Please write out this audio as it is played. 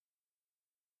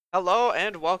Hello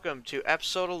and welcome to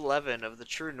episode 11 of the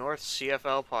True North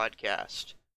CFL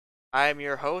podcast. I am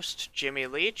your host, Jimmy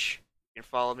Leach. You can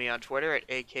follow me on Twitter at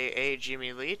aka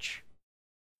Jimmy Leach.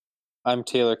 I'm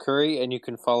Taylor Curry, and you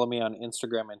can follow me on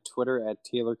Instagram and Twitter at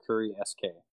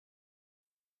TaylorCurrySK.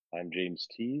 I'm James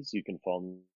Tees. You can follow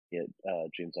me at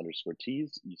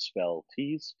James_Tees. You spell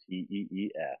Tees, Tees.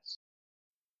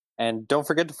 And don't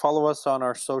forget to follow us on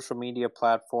our social media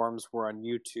platforms. We're on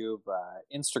YouTube,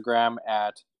 Instagram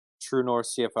at True North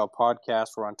CFL Podcast.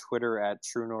 We're on Twitter at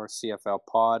True North CFL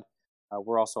Pod.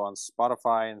 We're also on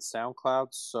Spotify and SoundCloud.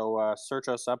 So search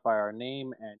us up by our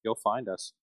name, and you'll find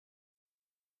us.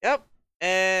 Yep,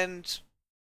 and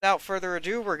without further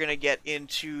ado, we're going to get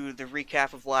into the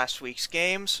recap of last week's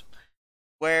games,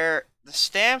 where the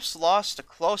Stamps lost a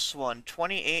close one,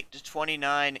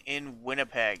 28-29 in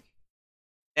Winnipeg.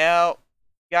 Now,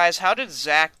 guys, how did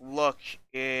Zach look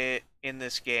in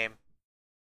this game?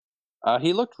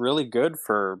 He looked really good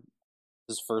for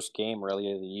his first game,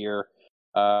 really, of the year.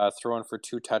 Throwing for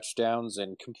 2 touchdowns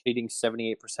and completing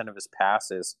 78% of his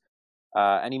passes.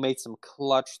 And he made some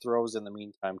clutch throws in the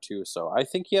meantime too. So I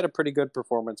think he had a pretty good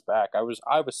performance back. I was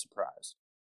surprised.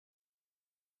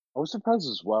 I was surprised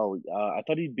as well. I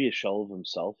thought he'd be a shell of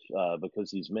himself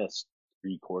because he's missed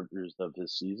 3/4 of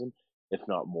his season, if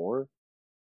not more.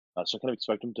 So I kind of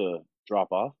expect him to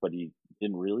drop off, but he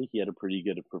didn't really. He had a pretty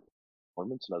good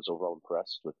performance, and I was overall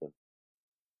impressed with him.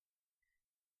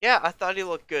 Yeah, I thought he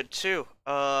looked good too.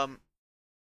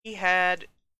 He had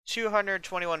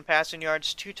 221 passing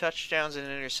yards, 2 touchdowns, an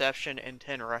interception, and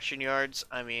 10 rushing yards.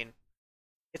 I mean,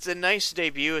 it's a nice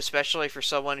debut, especially for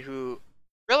someone who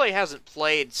really hasn't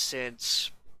played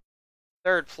since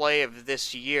third play of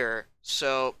this year.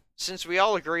 So, since we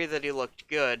all agree that he looked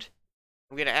good,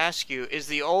 I'm going to ask you, is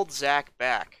the old Zach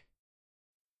back?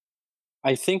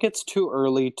 I think it's too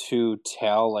early to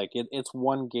tell. Like it's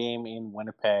one game in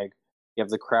Winnipeg. You have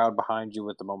the crowd behind you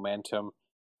with the momentum.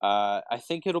 I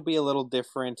think it'll be a little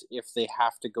different if they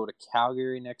have to go to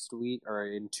Calgary next week or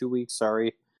in 2 weeks.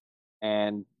 Sorry,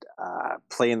 and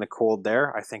play in the cold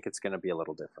there. I think it's going to be a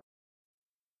little different.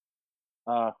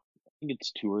 I think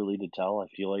it's too early to tell. I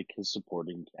feel like his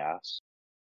supporting cast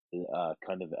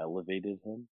kind of elevated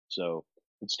him, so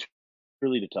it's too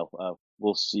early to tell.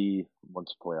 We'll see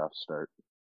once playoffs start.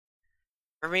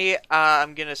 For me,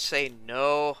 I'm going to say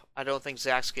no. I don't think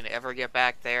Zach's going to ever get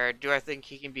back there. Do I think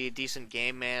he can be a decent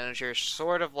game manager,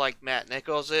 sort of like Matt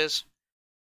Nichols is?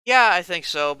 Yeah, I think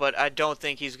so, but I don't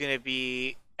think he's going to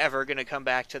be ever going to come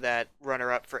back to that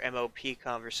runner-up for MOP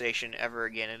conversation ever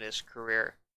again in his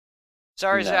career.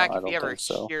 Sorry, No, Zach, I if you don't ever think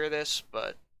so. hear this,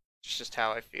 but it's just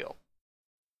how I feel.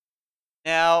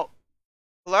 Now,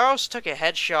 Polaros took a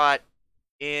headshot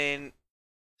in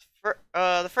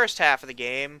the first half of the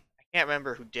game. I can't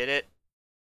remember who did it,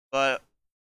 but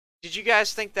did you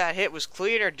guys think that hit was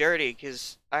clean or dirty?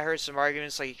 Because I heard some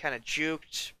arguments like he kind of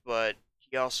juked, but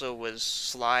he also was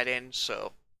sliding,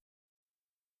 so...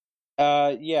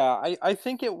 Yeah, I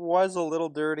think it was a little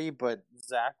dirty, but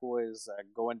Zach was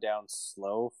going down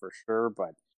slow for sure.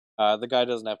 But the guy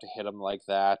doesn't have to hit him like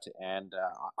that, and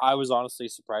I was honestly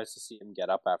surprised to see him get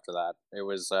up after that.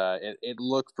 It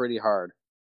looked pretty hard.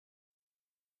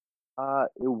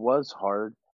 It was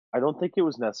hard. I don't think it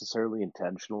was necessarily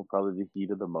intentional, probably the heat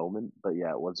of the moment, but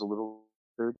yeah, it was a little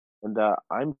weird. And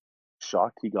I'm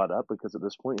shocked he got up because at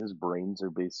this point his brains are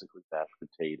basically mashed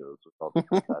potatoes with all the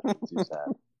concussions he's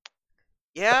had.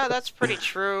 Yeah, that's pretty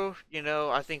true. You know,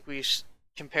 I think we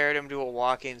compared him to a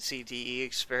walk-in CTE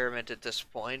experiment at this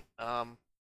point. Yeah,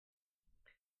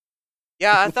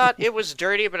 I thought it was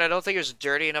dirty, but I don't think it was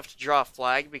dirty enough to draw a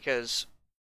flag because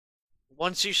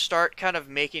once you start kind of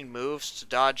making moves to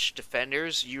dodge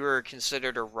defenders, you are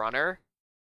considered a runner.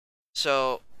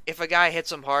 So if a guy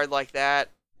hits him hard like that,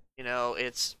 you know,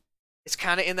 it's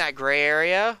kind of in that gray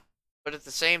area. But at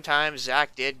the same time,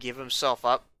 Zach did give himself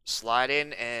up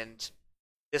sliding, and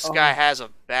this guy has a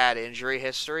bad injury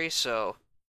history, so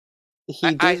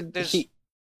He did.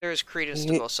 there's credence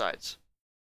to both sides.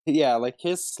 Yeah, like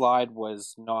his slide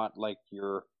was not like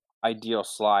your ideal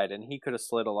slide, and he could have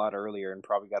slid a lot earlier and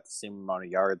probably got the same amount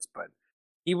of yards. But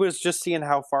he was just seeing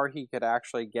how far he could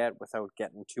actually get without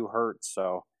getting too hurt.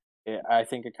 So I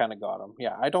think it kind of got him.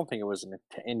 Yeah, I don't think it was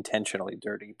intentionally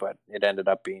dirty, but it ended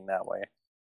up being that way.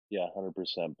 Yeah,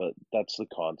 100%. But that's the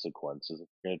consequences. If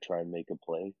you're gonna try and make a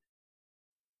play,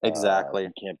 Exactly.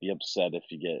 you can't be upset if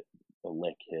you get a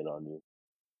lick hit on you.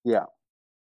 Yeah.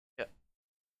 Yeah.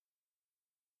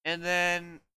 And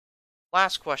then,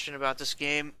 last question about this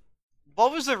game.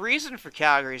 What was the reason for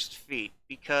Calgary's defeat?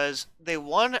 Because they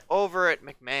won over at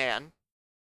McMahon,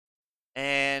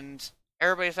 and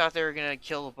everybody thought they were going to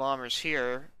kill the Bombers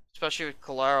here. especially with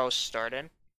Collaros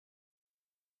starting.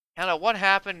 Kind of what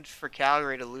happened for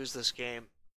Calgary to lose this game?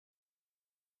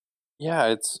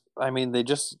 Yeah, I mean,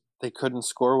 they couldn't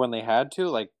score when they had to.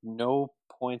 Like, no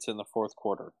points in the fourth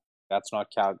quarter. That's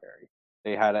not Calgary.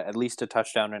 They had at least a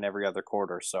touchdown in every other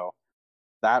quarter. So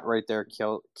that right there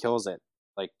kills it.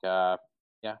 Like, yeah,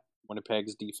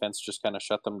 Winnipeg's defense just kind of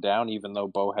shut them down. Even though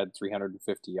Bo had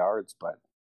 350 yards, but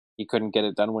he couldn't get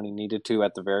it done when he needed to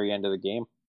at the very end of the game.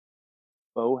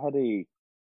 Bo had a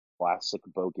classic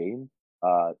Bo game.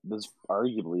 This is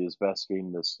arguably his best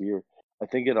game this year. I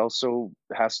think it also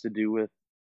has to do with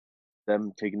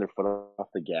them taking their foot off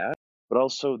the gas, but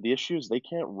also the issue is they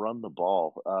can't run the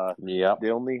ball. Yep. They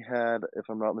only had, if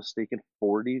I'm not mistaken,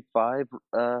 45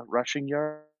 rushing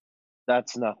yards.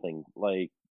 That's nothing.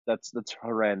 Like that's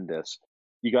horrendous.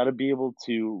 You got to be able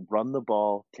to run the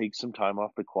ball, take some time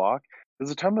off the clock. Because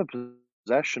the time of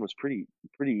possession was pretty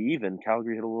even.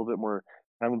 Calgary had a little bit more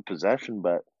time of possession,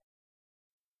 but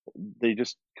they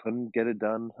just couldn't get it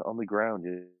done on the ground.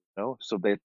 You know, so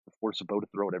they had to force a Bo to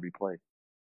throw it every play.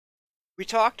 We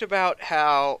talked about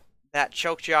how that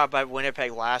choke job by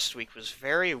Winnipeg last week was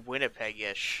very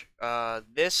Winnipeg-ish.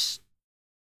 This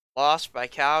loss by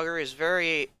Calgary is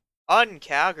very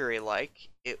un-Calgary-like.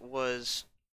 It was,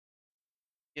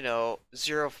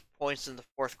 0 points in the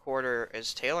fourth quarter,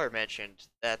 as Taylor mentioned.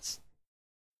 That's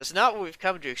not what we've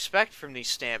come to expect from these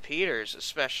Stampeders,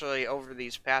 especially over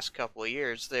these past couple of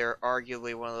years. They're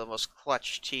arguably one of the most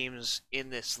clutch teams in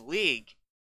this league.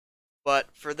 But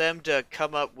for them to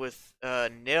come up with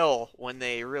nil when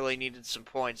they really needed some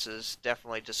points is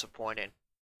definitely disappointing.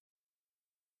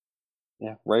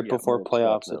 Yeah, right Yeah, before most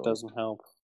playoffs, it definitely. doesn't help.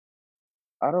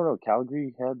 I don't know.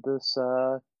 Calgary had this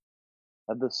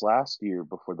last year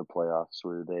before the playoffs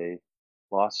where they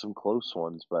lost some close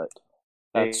ones, but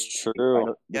That's hey, I true.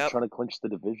 know they're Yep. trying to clinch the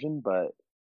division, but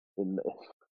if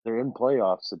they're in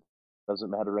playoffs, it doesn't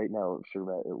matter right now.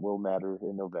 It will matter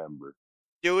in November.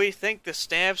 Do we think the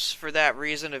Stamps, for that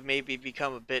reason, have maybe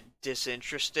become a bit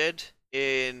disinterested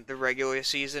in the regular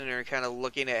season and are kind of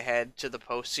looking ahead to the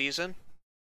postseason?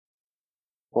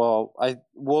 Well,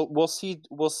 we'll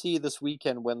see this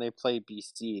weekend when they play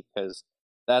BC because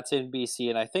that's in BC,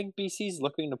 and I think BC's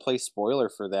looking to play spoiler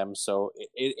for them, so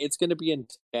it's going to be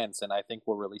intense, and I think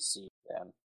we'll really see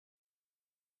then.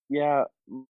 Yeah,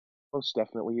 most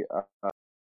definitely.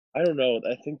 I don't know.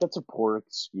 I think that's a poor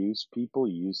excuse. People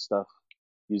use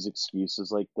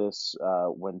excuses like this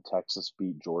when Texas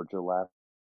beat Georgia last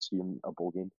year in a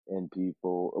bowl game, and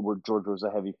people where Georgia was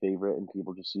a heavy favorite, and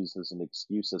people just use this as an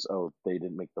excuse as, oh, they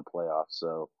didn't make the playoffs,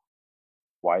 so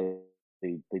why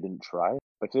they didn't try.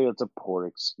 I feel that's a poor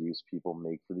excuse people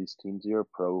make for these teams. You're a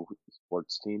pro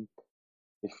sports team.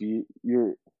 If you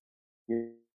you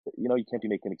know you can't be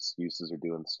making excuses or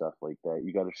doing stuff like that.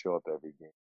 You got to show up every game.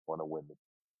 If you want to win it.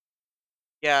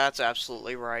 Yeah, that's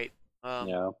absolutely right. Um,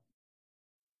 Yeah.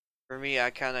 for me, I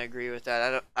kind of agree with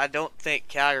that. I don't think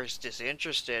Calgary's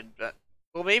disinterested, but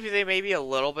well, maybe they may be a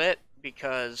little bit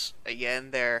because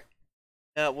again, they're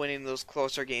not winning those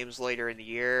closer games later in the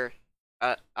year.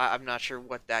 I'm not sure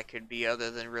what that could be other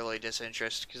than really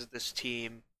disinterest because this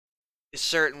team is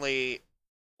certainly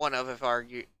one of, if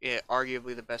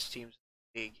arguably the best teams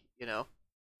in the league.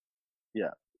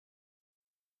 Yeah.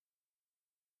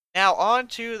 Now on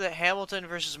to the Hamilton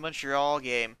versus Montreal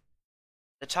game.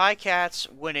 The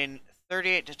Ticats winning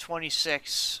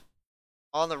 38-26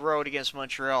 on the road against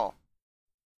Montreal.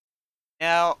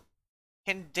 Now,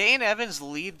 can Dane Evans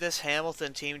lead this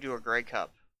Hamilton team to a Grey Cup?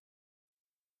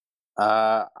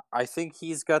 I think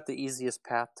he's got the easiest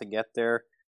path to get there.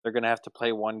 They're going to have to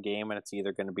play one game, and it's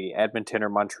either going to be Edmonton or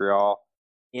Montreal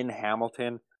in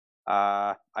Hamilton.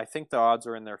 I think the odds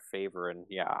are in their favor, and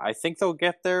yeah, I think they'll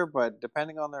get there. But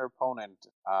depending on their opponent,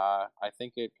 I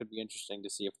think it could be interesting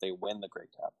to see if they win the Grey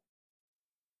Cup.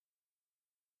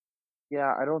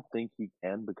 Yeah, I don't think he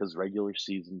can because regular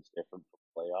season's different from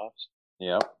playoffs.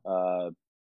 Yep.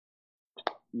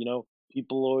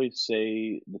 People always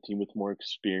say the team with more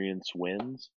experience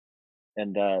wins,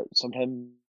 and sometimes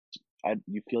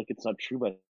you feel like it's not true,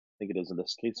 but I think it is in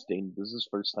this case. Dane, this is his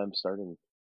first time starting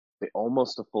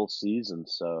almost a full season,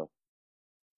 so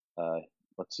uh,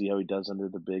 let's see how he does under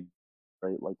the big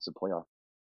bright lights of playoff.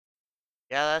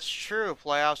 Yeah, that's true.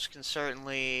 Playoffs can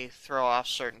certainly throw off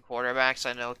certain quarterbacks.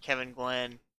 I know Kevin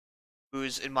Glenn,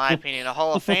 who's, in my opinion, a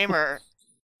Hall of Famer,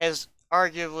 has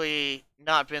arguably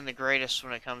not been the greatest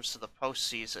when it comes to the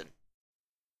postseason.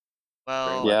 Very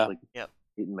Well, much Yeah. like yep.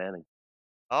 Peyton Manning.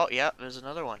 Oh, yeah, there's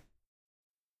another one.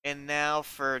 And now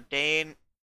for Dane,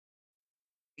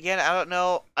 again, I don't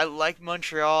know. I like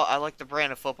Montreal. I like the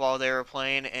brand of football they were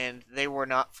playing, and they were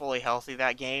not fully healthy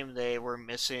that game. They were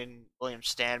missing William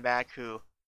Stanback, who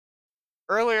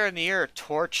earlier in the year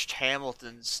torched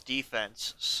Hamilton's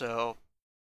defense. So,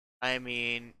 I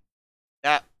mean,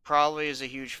 that probably is a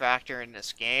huge factor in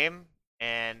this game.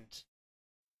 And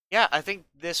yeah, I think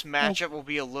this matchup will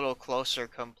be a little closer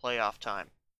come playoff time.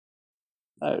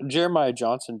 Jeremiah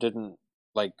Johnson didn't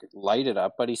like light it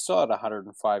up, but he still had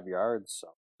 105 yards. So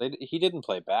he didn't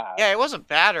play bad. Yeah, it wasn't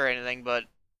bad or anything, but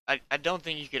I don't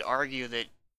think you could argue that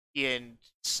he and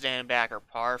Stanback are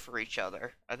par for each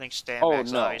other. I think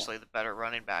Stanback's no. obviously the better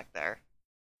running back there.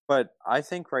 But I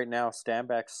think right now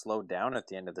Stanback slowed down at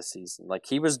the end of the season. Like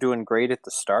he was doing great at the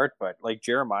start, but like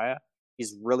Jeremiah,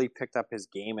 he's really picked up his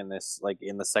game in this like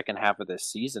in the second half of this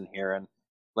season here. And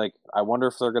like I wonder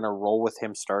if they're gonna roll with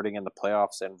him starting in the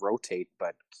playoffs and rotate,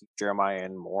 but keep Jeremiah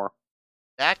in more.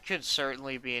 That could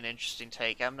certainly be an interesting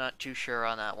take. I'm not too sure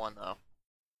on that one though.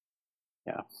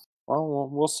 Yeah. Well,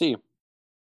 we'll see.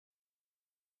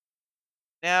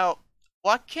 Now,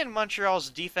 what can Montreal's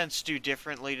defense do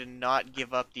differently to not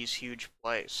give up these huge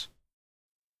plays?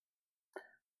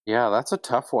 Yeah, that's a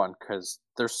tough one because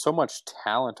there's so much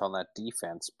talent on that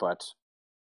defense, but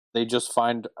they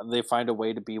find a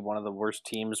way to be one of the worst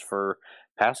teams for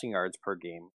passing yards per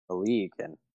game in the league,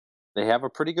 and they have a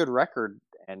pretty good record.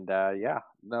 And yeah,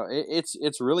 no,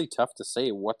 it's really tough to say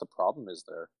what the problem is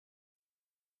there.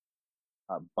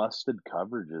 Busted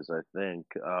coverages, I think.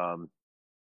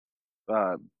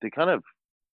 They kind of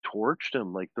torched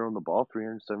him, like throwing the ball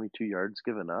 372 yards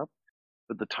given up.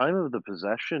 But the time of the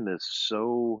possession is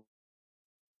so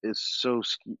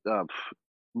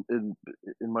in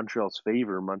Montreal's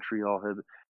favor. Montreal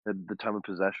had the time of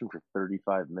possession for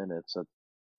 35 minutes.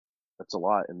 That's a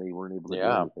lot, and they weren't able to do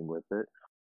Yeah. anything with it.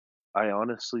 I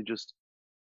honestly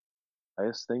I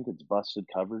just think it's busted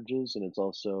coverages, and it's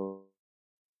also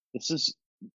this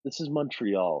is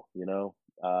Montreal, you know.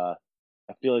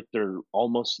 I feel like they're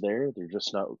almost there. They're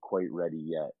just not quite ready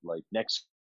yet. Like next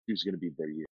year's going to be their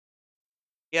year.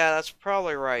 Yeah, that's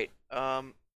probably right.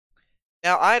 Now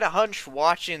I had a hunch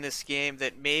watching this game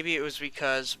that maybe it was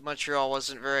because Montreal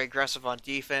wasn't very aggressive on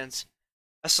defense.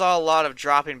 I saw a lot of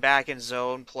dropping back in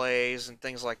zone plays and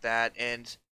things like that,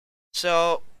 and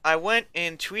so I went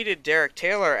and tweeted Derek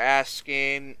Taylor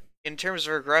asking, in terms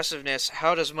of aggressiveness,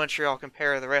 how does Montreal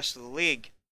compare to the rest of the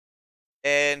league?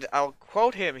 And I'll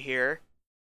quote him here.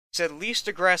 He said, least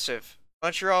aggressive.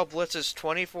 Montreal blitzes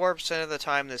 24% of the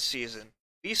time this season.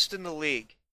 Least in the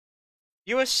league.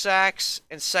 U.S. sacks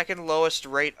and second lowest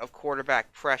rate of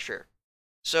quarterback pressure.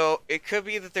 So it could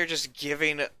be that they're just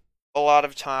giving a lot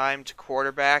of time to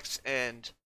quarterbacks,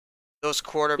 and those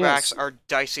quarterbacks Yes. are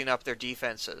dicing up their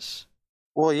defenses.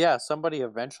 Well, yeah, somebody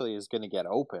eventually is going to get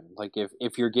open. Like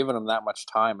if you're giving them that much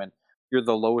time and you're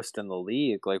the lowest in the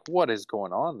league, like what is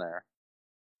going on there?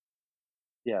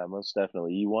 Yeah, most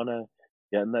definitely. You want to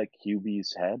get in that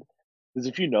QB's head because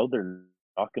if you know they're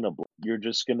not going to, you're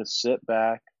just going to sit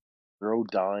back, throw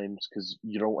dimes because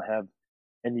you don't have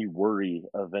any worry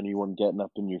of anyone getting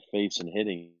up in your face and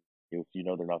hitting you. If you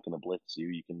know they're not going to blitz you,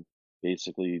 you can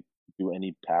basically do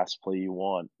any pass play you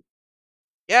want.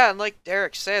 Yeah, and like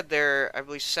Derek said, they're, I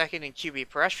believe, second in QB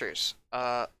pressures.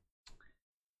 And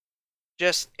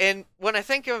when I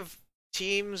think of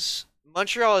teams,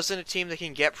 Montreal isn't a team that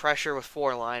can get pressure with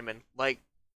four linemen. Like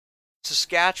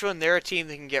Saskatchewan, they're a team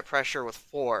that can get pressure with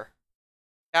four.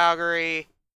 Calgary,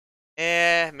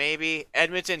 maybe.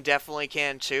 Edmonton definitely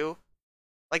can too.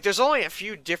 Like there's only a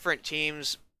few different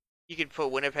teams you could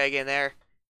put Winnipeg in there.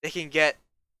 They can get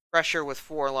pressure with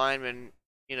four linemen,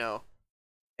 you know.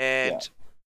 And Yeah.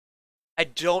 I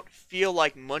don't feel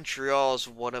like Montreal is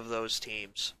one of those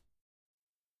teams.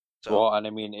 So Well, and I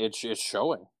mean it's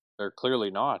showing. They're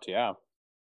clearly not. Yeah.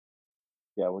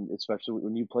 Yeah, especially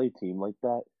when you play a team like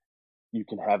that, you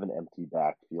can have an empty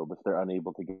backfield if they're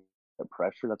unable to get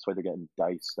pressure. That's why they're getting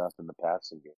diced up in the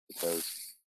passing game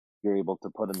because you're able to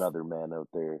put another man out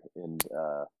there in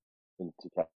to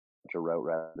catch a route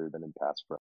rather than in pass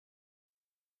pro.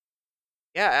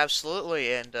 yeah,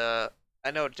 absolutely. And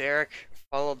I know Derek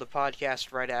followed the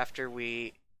podcast right after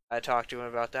I talked to him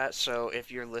about that. So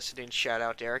if you're listening, shout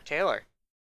out Derek Taylor.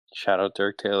 Shout out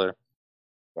Derek Taylor.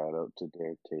 Shout out to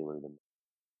Derek Taylor.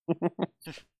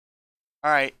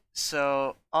 All right,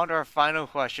 so on to our final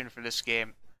question for this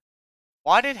game.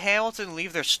 Why did Hamilton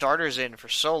leave their starters in for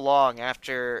so long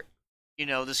after,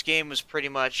 this game was pretty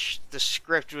much, the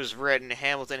script was written,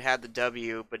 Hamilton had the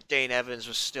W, but Dane Evans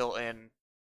was still in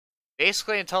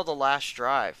basically until the last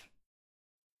drive?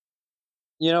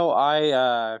 You know,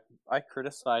 I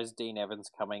criticized Dane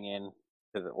Evans coming in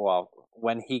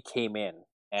when he came in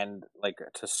and like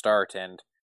to start, and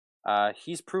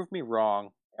he's proved me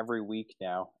wrong every week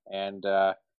now, and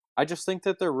I just think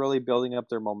that they're really building up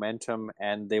their momentum,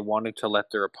 and they wanted to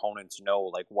let their opponents know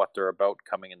like what they're about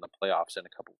coming in the playoffs in a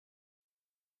couple.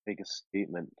 Make a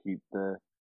statement. Keep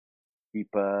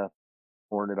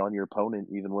pouring it on your opponent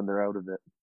even when they're out of it.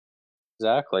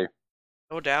 Exactly.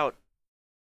 No doubt.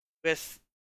 With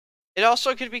it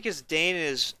also could be because Dane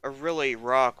is a really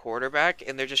raw quarterback,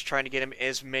 and they're just trying to get him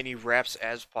as many reps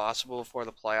as possible for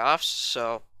the playoffs.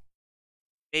 So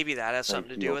maybe that has I something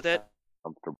to do feel with it.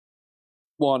 comfortable.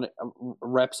 One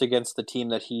reps against the team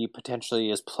that he potentially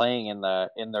is playing in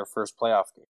their first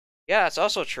playoff game. Yeah, it's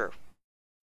also true.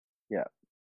 Yeah.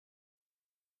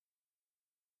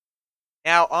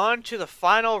 Now on to the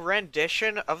final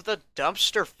rendition of the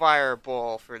Dumpster Fire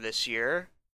Bowl for this year,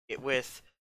 with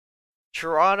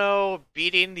Toronto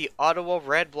beating the Ottawa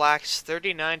Red Blacks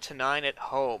 39-9 at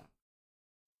home.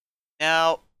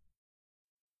 Now,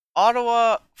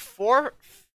 Ottawa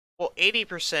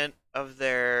 80% of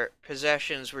their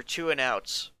possessions were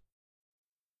 2-and-outs.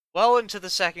 Well into the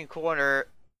second quarter,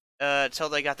 until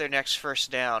they got their next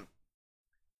first down.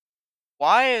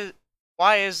 Why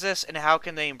is this, and how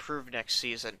can they improve next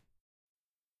season?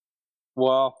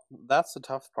 Well, that's the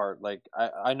tough part. Like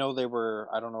I know they were.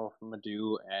 I don't know if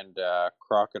Madhu and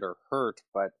Crockett are hurt,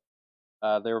 but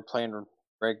they were playing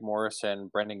Greg Morris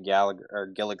and Brendan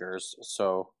Gilligers.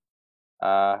 So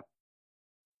I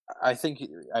think,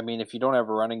 I mean, if you don't have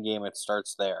a running game, it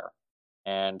starts there.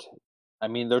 And I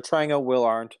mean, they're trying out Will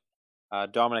Arndt.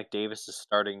 Dominic Davis is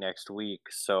starting next week,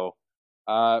 so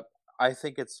I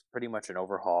think it's pretty much an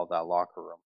overhaul of that locker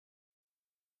room,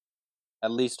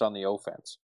 at least on the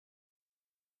offense.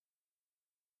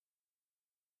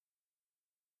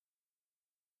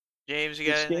 James, you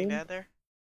got anything to add there?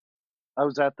 I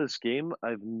was at this game.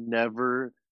 I've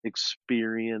never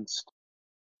experienced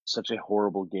such a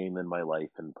horrible game in my life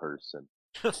in person.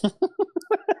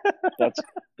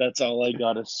 That's all I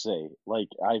gotta say. Like,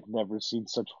 I've never seen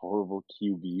such horrible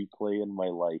QB play in my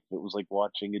life. It was like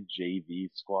watching a JV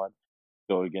squad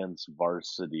go against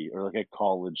varsity or like a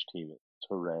college team. It's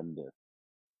horrendous.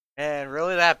 Man,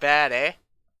 really that bad, eh?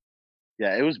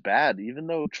 Yeah, it was bad. Even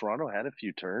though Toronto had a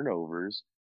few turnovers,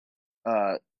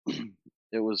 uh,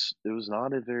 it was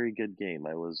not a very good game.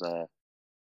 I was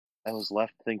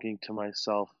left thinking to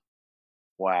myself,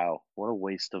 "Wow, what a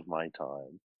waste of my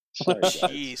time." Sorry, guys.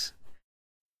 Jeez.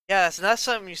 Yeah, it's not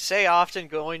something you say often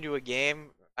going to a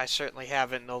game. I certainly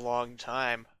haven't in a long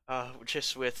time.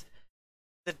 Just with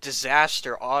the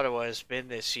disaster Ottawa has been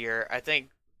this year. I think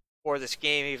before this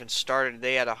game even started,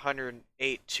 they had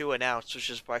 108 2-and-outs, which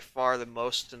is by far the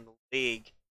most in the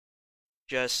league.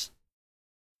 Just,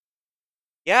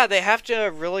 yeah, they have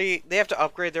to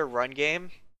upgrade their run game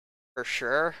for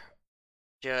sure.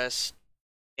 And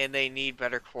they need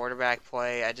better quarterback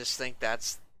play. I just think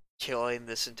that's killing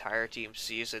this entire team's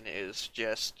season, is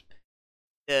just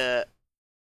the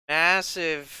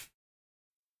massive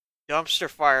dumpster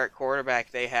fire at quarterback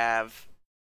they have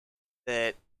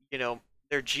that,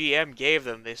 their GM gave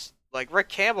them. This, like, Rick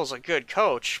Campbell's a good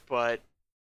coach, but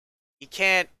he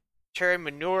can't turn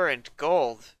manure into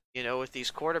gold, with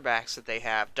these quarterbacks that they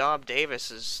have. Dom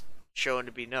Davis is shown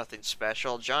to be nothing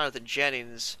special. Jonathan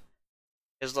Jennings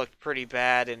has looked pretty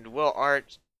bad, and Will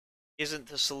Arndt isn't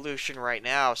the solution right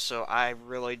now, so I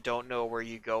really don't know where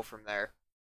you go from there.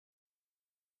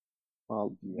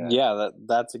 Well, yeah,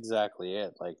 that's exactly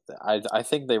it. Like, I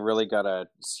think they really gotta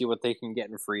see what they can get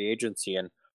in free agency and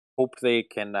hope they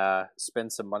can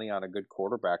spend some money on a good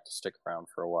quarterback to stick around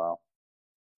for a while.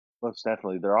 Most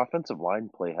definitely. Their offensive line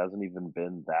play hasn't even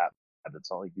been that bad.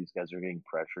 It's not like these guys are getting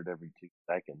pressured every 2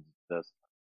 seconds.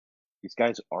 These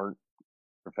guys aren't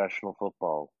professional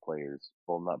football players.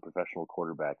 Well, not professional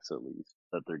quarterbacks, at least,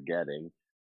 that they're getting.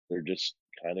 They're just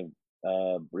kind of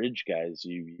bridge guys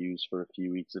you use for a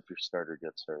few weeks if your starter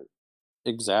gets hurt.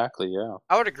 Exactly, yeah.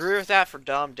 I would agree with that for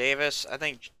Dom Davis. I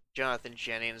think Jonathan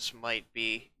Jennings might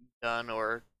be done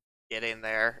or getting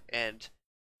there. And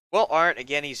Will Arndt,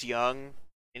 again, he's young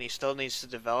and he still needs to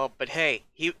develop. But hey,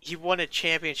 he won a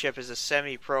championship as a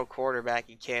semi-pro quarterback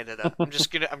in Canada. I'm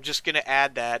just gonna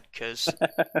add that because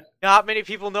not many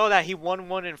people know that he won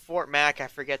one in Fort Mac. I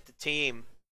forget the team,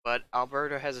 but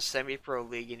Alberta has a semi-pro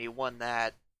league and he won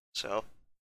that. So.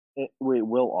 Wait,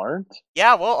 Will Arndt?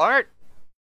 Yeah, Will Arndt.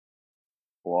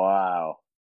 Wow.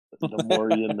 The more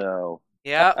you know.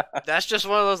 Yeah, that's just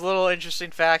one of those little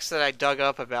interesting facts that I dug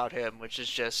up about him, which is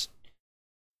just,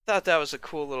 thought that was a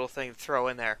cool little thing to throw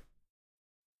in there.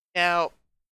 Now,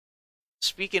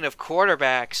 speaking of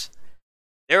quarterbacks,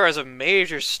 there was a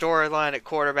major storyline at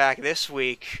quarterback this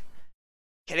week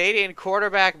Canadian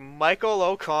quarterback Michael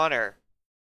O'Connor.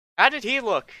 How did he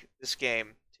look this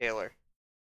game, Taylor?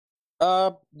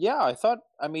 Yeah, I thought.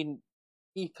 I mean,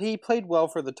 he played well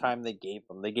for the time they gave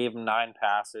him. They gave him 9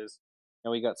 passes.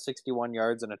 He got 61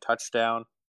 yards and a touchdown.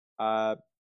 Uh,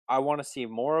 I want to see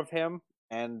more of him,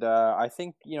 and I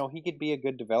think he could be a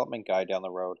good development guy down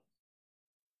the road.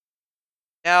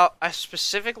 Now, I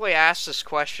specifically asked this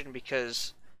question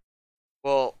because,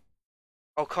 well,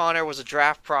 O'Connor was a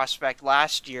draft prospect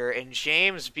last year, and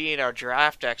James being our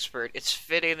draft expert, it's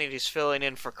fitting that he's filling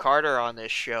in for Carter on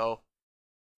this show.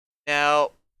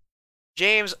 Now,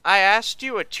 James, I asked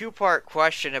you a two-part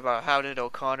question about how did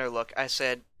O'Connor look. I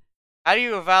said, how do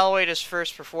you evaluate his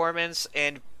first performance?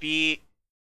 And B,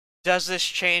 does this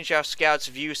change how scouts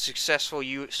view successful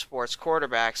U Sports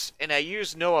quarterbacks? And I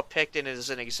used Noah Picton as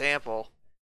an example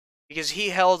because he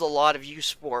held a lot of U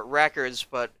Sport records,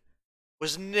 but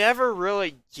was never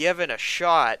really given a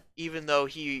shot, even though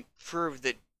he proved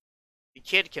that the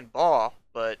kid can ball.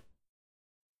 But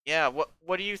yeah,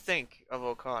 what do you think of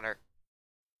O'Connor?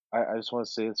 I just want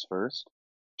to say this first.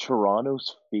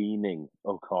 Toronto's fiending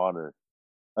O'Connor,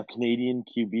 a Canadian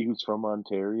QB who's from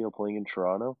Ontario playing in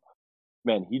Toronto.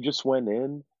 Man, he just went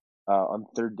in on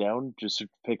third down just to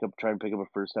try and pick up a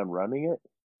first down running it,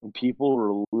 and people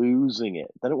were losing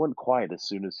it. Then it went quiet as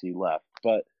soon as he left.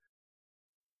 But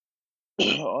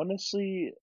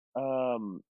honestly,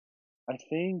 I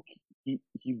think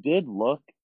he did look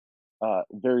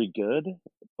very good,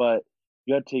 but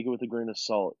you got to take it with a grain of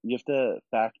salt. You have to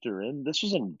factor in this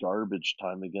was in garbage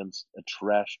time against a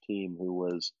trash team who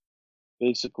was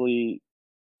basically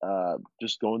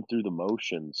just going through the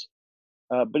motions.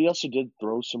 But he also did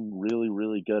throw some really,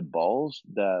 really good balls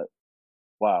that,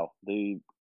 wow, they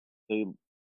they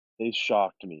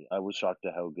shocked me. I was shocked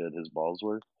at how good his balls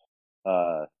were.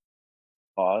 Uh,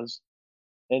 pause.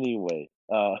 Anyway,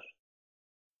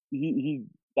 he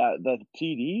that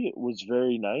TD was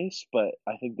very nice, but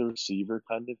I think the receiver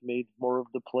kind of made more of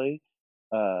the play.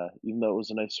 Even though it was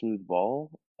a nice smooth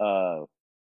ball.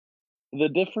 The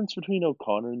difference between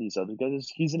O'Connor and these other guys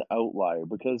is he's an outlier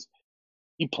because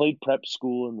he played prep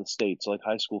school in the States, like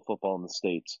high school football in the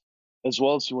States, as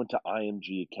well as he went to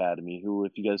IMG Academy, who,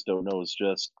 if you guys don't know, is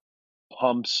just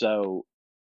pumps out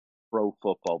pro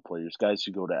football players, guys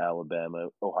who go to Alabama,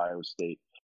 Ohio State.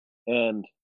 And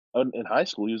in high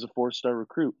school, he was a 4-star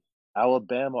recruit.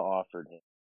 Alabama offered him,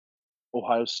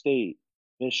 Ohio State,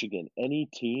 Michigan, any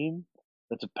team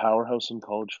that's a powerhouse in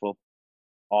college football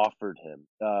offered him.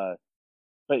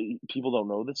 But people don't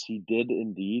know this. He did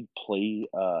indeed play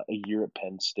a year at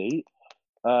Penn State.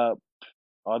 Uh,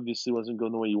 Obviously wasn't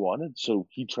going the way he wanted, so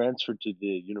he transferred to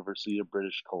the University of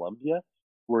British Columbia,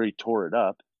 where he tore it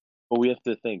up. But we have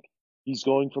to think he's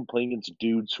going from playing against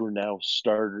dudes who are now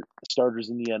starters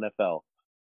in the NFL,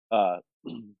 uh,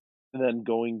 and then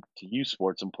going to U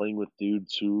Sports and playing with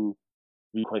dudes who,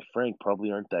 to be quite frank,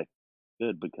 probably aren't that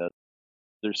good because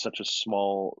there's such a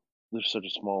small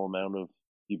amount of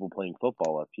people playing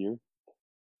football up here.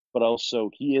 But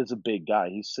also, he is a big guy.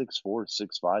 He's 6'4",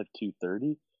 6'5",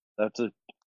 230. That's a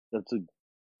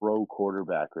pro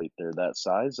quarterback right there. That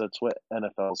size, that's what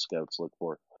NFL scouts look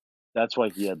for. That's why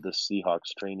he had the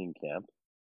Seahawks training camp.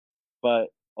 But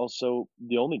also,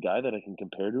 the only guy that I can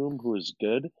compare to him who is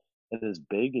good and is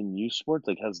big in U Sports,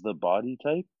 like has the body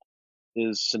type,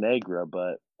 is Sinegra.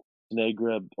 But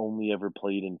Sinegra only ever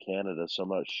played in Canada, so I'm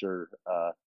not sure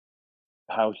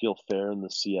how he'll fare in the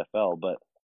CFL. But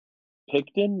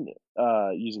Picton,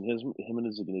 using him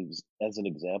as an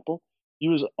example, he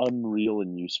was unreal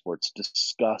in U Sports,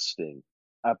 disgusting,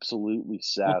 absolutely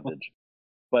savage.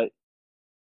 But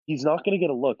he's not going to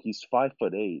get a look. He's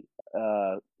 5'8",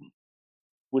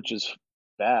 which is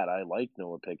bad. I like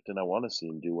Noah Picton. I want to see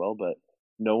him do well, but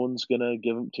no one's going to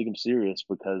take him serious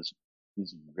because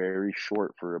he's very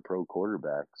short for a pro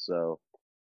quarterback. So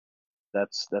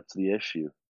that's the issue.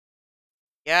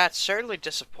 Yeah, it's certainly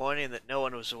disappointing that no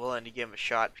one was willing to give him a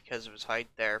shot because of his height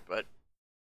there, but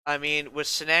I mean, with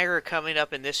Sinagra coming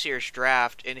up in this year's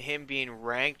draft and him being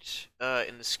ranked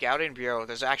in the scouting bureau,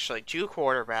 there's actually two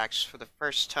quarterbacks for the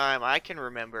first time I can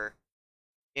remember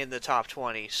in the top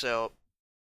 20. So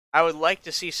I would like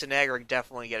to see Sinagra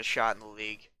definitely get a shot in the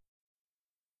league.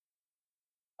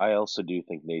 I also do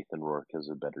think Nathan Rourke has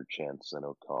a better chance than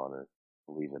O'Connor.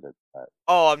 I'll leave it at that.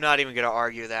 Oh, I'm not even going to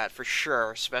argue that for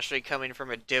sure, especially coming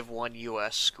from a Div 1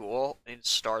 US school and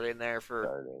starting there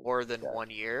for more than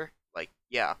 1 year. Like,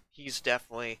 yeah, he's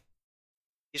probably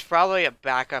a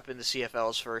backup in the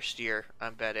CFL's first year,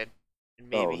 I'm betting. And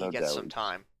maybe he gets some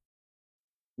time.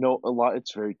 No,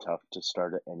 it's very tough to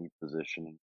start at any position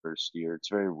in first year. It's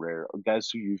very rare. Guys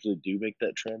who usually do make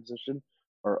that transition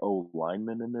are O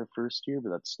linemen in their first year, but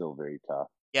that's still very tough.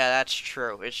 Yeah, that's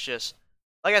true. It's just,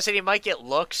 like I said, he might get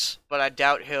looks, but I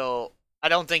doubt he'll. I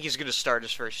don't think he's going to start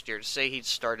his first year. To say he'd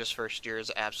start his first year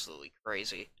is absolutely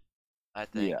crazy, I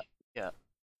think. Yeah. Yeah.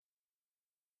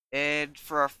 And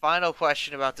for our final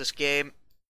question about this game,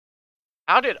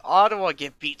 how did Ottawa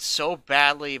get beat so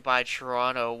badly by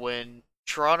Toronto when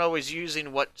Toronto was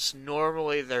using what's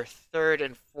normally their third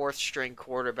and fourth string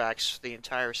quarterbacks for the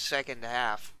entire second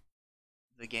half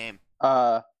of the game?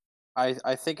 I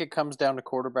think it comes down to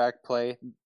quarterback play.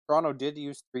 Toronto did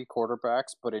use 3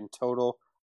 quarterbacks, but in total,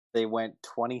 they went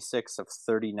 26 of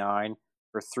 39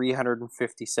 for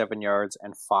 357 yards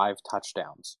and 5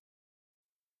 touchdowns.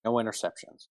 No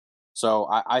interceptions. So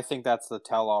I think that's the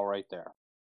tell-all right there,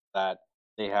 that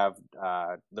they have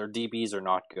their DBs are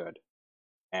not good.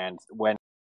 And when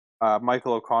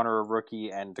Michael O'Connor, a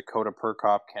rookie, and Dakota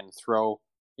Perkop can throw,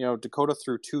 Dakota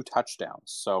threw 2 touchdowns.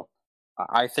 So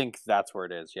I think that's where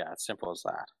it is. Yeah, it's simple as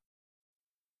that.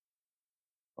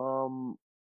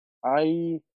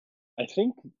 I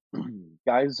think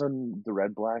guys on the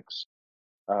Red Blacks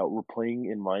were playing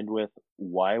in mind with,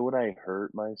 why would I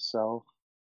hurt myself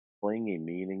playing a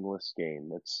meaningless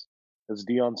game? It's, as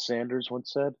Deion Sanders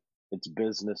once said, it's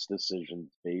business decisions,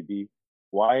 baby.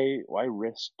 Why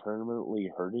risk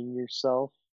permanently hurting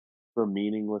yourself for a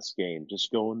meaningless game?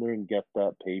 Just go in there and get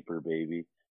that paper, baby.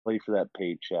 Play for that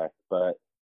paycheck. But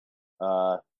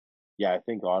yeah, I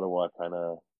think Ottawa kind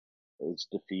of is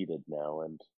defeated now,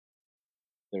 and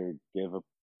their give a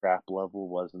crap level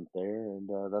wasn't there, and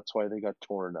that's why they got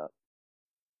torn up.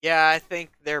 Yeah, I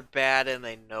think they're bad and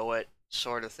they know it,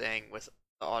 sort of thing, with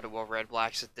the Ottawa Red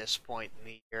Blacks at this point in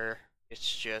the year.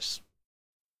 It's just,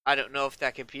 I don't know if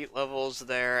that compete level's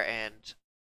there, and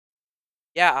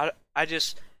yeah, I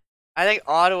think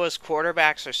Ottawa's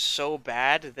quarterbacks are so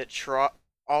bad that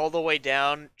all the way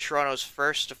down, Toronto's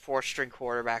first to fourth string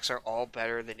quarterbacks are all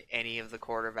better than any of the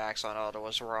quarterbacks on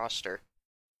Ottawa's roster.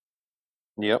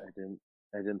 Yep.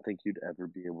 I didn't think you'd ever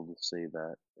be able to say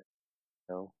that.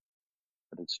 No,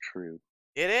 but it's true.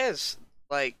 It is.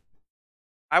 Like,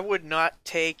 I would not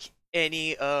take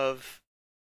any of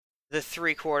the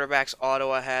 3 quarterbacks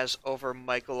Ottawa has over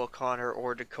Michael O'Connor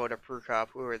or Dakota Prukop,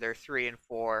 who are their 3 and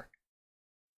 4.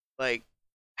 Like,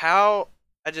 how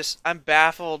I'm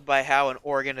baffled by how an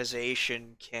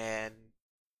organization can,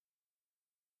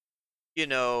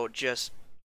 just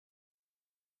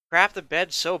crap the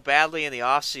bed so badly in the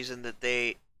offseason that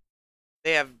they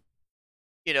have,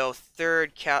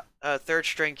 third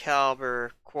string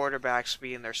caliber quarterbacks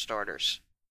being their starters.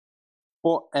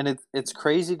 Well, and it's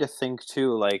crazy to think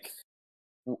too, like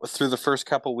through the first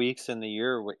couple weeks in the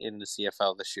year in the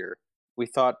CFL this year, we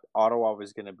thought Ottawa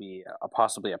was going to be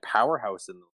possibly a powerhouse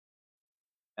in the league,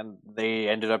 and they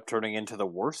ended up turning into the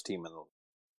worst team in the league.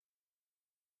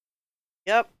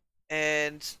 Yep,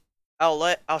 and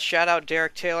I'll shout out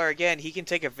Derek Taylor again. He can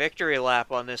take a victory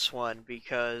lap on this one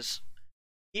because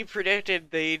he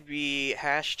predicted they'd be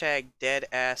 #dead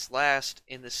ass last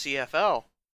in the CFL.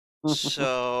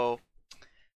 So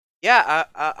yeah,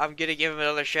 I'm gonna give him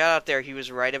another shout out there. He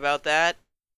was right about that.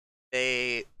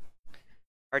 They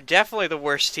are definitely the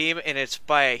worst team, and it's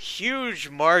by a huge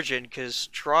margin because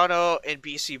Toronto and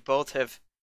BC both have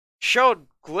showed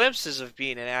glimpses of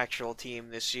being an actual team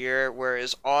this year,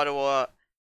 whereas Ottawa,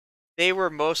 they were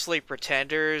mostly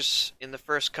pretenders in the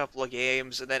first couple of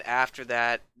games, and then after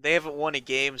that, they haven't won a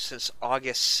game since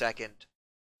August 2nd.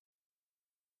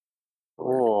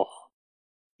 Oh.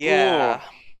 Yeah,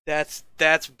 that's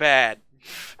bad.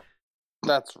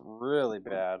 That's really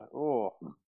bad. Oh.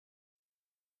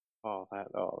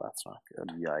 That's not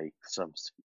good. Yikes.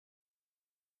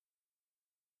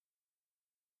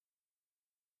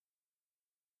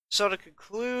 So to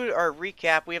conclude our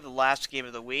recap, we have the last game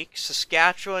of the week.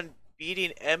 Saskatchewan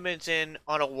beating Edmonton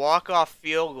on a walk-off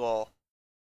field goal,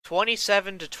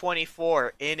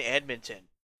 27-24 in Edmonton.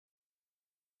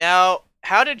 Now,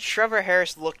 how did Trevor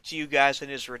Harris look to you guys in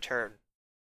his return?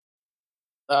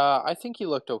 I think he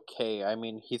looked okay. I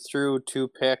mean, he threw 2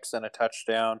 picks and a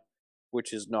touchdown,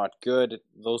 which is not good.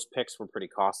 Those picks were pretty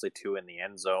costly too in the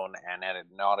end zone and at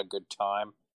not a good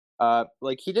time.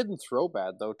 He didn't throw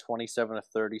bad though. 27 of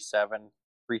 37,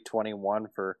 321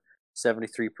 for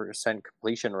 73%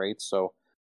 completion rate. So,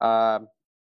 I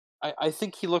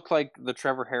think he looked like the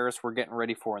Trevor Harris we're getting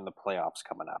ready for in the playoffs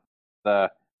coming up.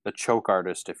 The choke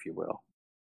artist, if you will.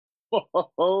 I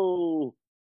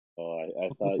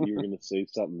thought you were gonna say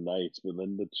something nice, but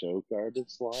then the choke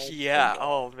artist line. Yeah.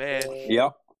 Oh man.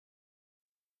 Yep.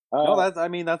 No,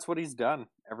 that's what he's done.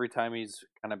 Every time he's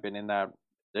kind of been in that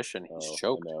position, he's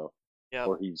choked. I know. Yep.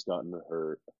 Or he's gotten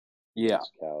hurt. Yeah.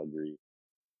 Calgary.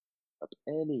 up.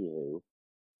 Anywho,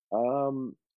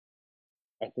 um,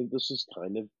 I think this is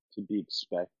kind of to be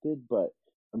expected, but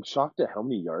I'm shocked at how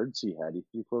many yards he had. He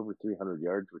threw for over 300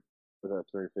 yards with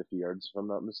 350 yards, if I'm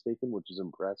not mistaken, which is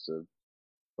impressive.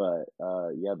 But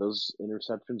yeah, those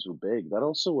interceptions were big. That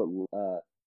also what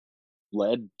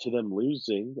led to them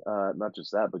losing. Not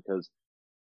just that, because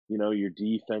your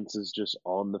defense is just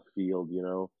on the field,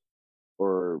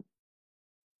 or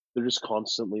they're just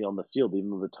constantly on the field, even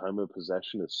though the time of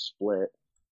possession is split.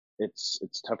 It's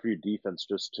tough for your defense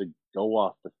just to go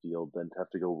off the field than to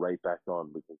have to go right back on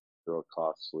because you throw a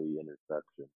costly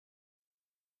interception.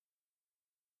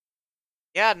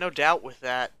 Yeah, no doubt with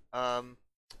that.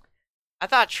 I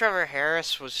thought Trevor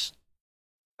Harris was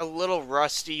a little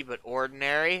rusty but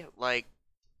ordinary. Like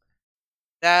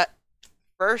that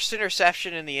first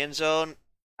interception in the end zone,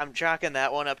 I'm chalking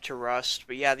that one up to rust.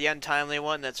 But yeah, the untimely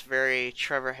one, that's very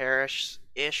Trevor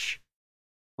Harris-ish.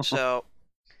 So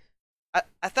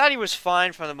I thought he was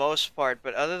fine for the most part,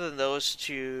 but other than those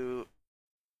two,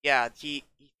 yeah, he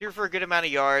threw for a good amount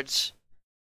of yards,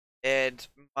 and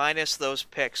minus those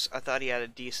picks, I thought he had a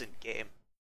decent game.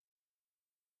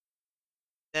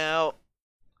 Now,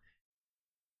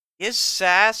 is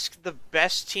Sask the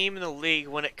best team in the league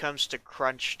when it comes to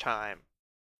crunch time?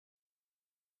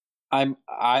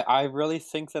 I really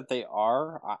think that they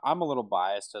are. I'm a little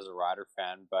biased as a Rider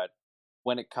fan, but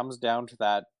when it comes down to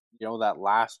that, that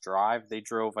last drive, they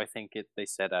drove. I think they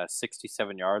said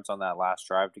 67 yards on that last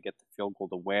drive to get the field goal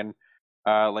to win.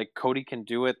 Like Cody can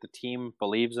do it. The team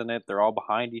believes in it. They're all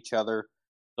behind each other.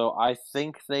 So I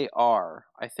think they are.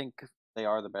 I think they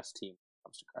are the best team when it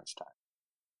comes to crunch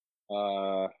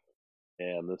time.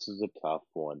 And this is a tough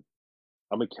one.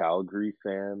 I'm a Calgary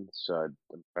fan, so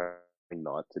I'm trying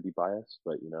not to be biased,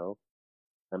 but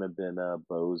kind of been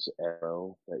Bo's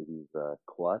arrow that he's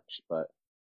clutch. But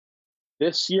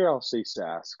this year I'll say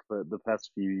Sask, but the past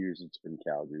few years it's been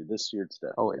Calgary. This year it's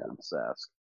definitely been Sask.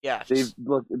 Yeah,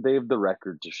 They have the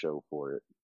record to show for it.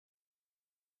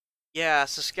 Yeah,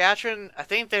 Saskatchewan, I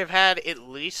think they've had at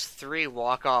least 3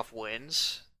 walk-off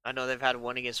wins. I know they've had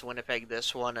one against Winnipeg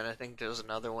this one, and I think there's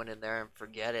another one in there I'm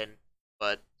forgetting.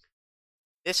 But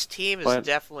this team has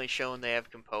definitely shown they have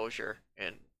composure,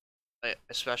 and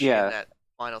especially in that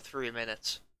final 3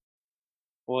 minutes.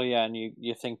 Well, yeah, and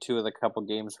you think too of the couple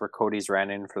games where Cody's ran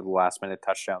in for the last minute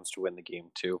touchdowns to win the game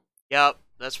too. Yep,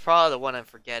 that's probably the one I'm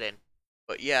forgetting.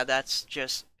 But yeah, that's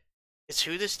just it's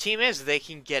who this team is. They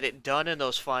can get it done in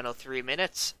those final 3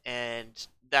 minutes, and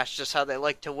that's just how they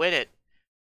like to win it.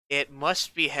 It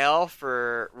must be hell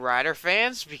for Rider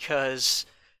fans because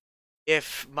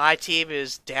if my team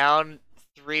is down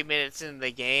 3 minutes in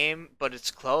the game, but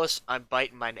it's close, I'm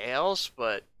biting my nails.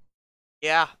 But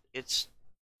yeah, it's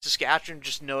Saskatchewan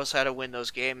just knows how to win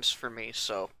those games for me.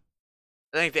 So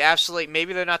I think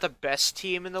maybe they're not the best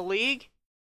team in the league,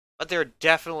 but they're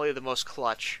definitely the most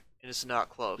clutch, and it's not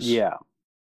close. Yeah.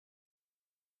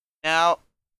 Now,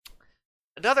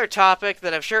 another topic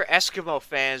that I'm sure Eskimo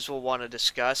fans will want to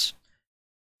discuss.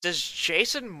 Does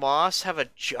Jason Moss have a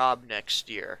job next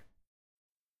year?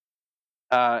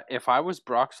 If I was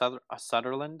Brock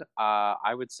Sutherland,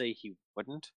 I would say he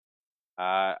wouldn't.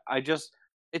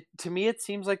 To me, it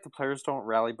seems like the players don't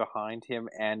rally behind him,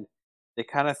 and they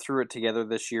kind of threw it together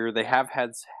this year. They have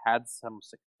had some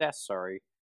success,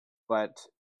 but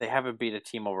they haven't beat a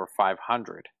team over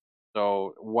 500.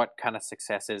 So what kind of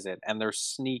success is it? And they're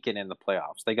sneaking in the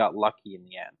playoffs. They got lucky in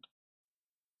the end.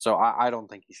 So I don't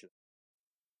think he should.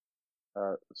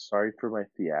 Sorry for my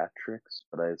theatrics,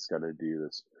 but I just got to do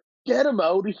this. Get him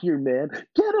out of here, man.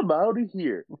 Get him out of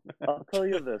here. I'll tell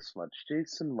you this much.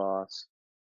 Jason Moss,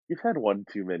 you've had one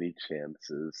too many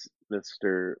chances,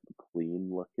 Mr.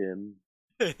 Clean-looking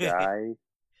guy.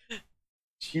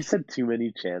 He's had too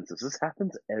many chances. This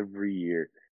happens every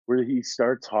year, where he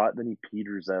starts hot, then he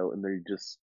peters out, and they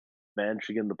just manage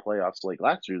to get in the playoffs. Like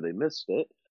last year, they missed it,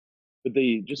 but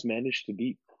they just managed to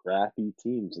beat crappy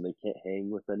teams, and they can't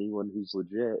hang with anyone who's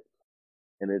legit.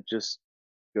 And it just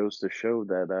goes to show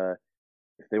that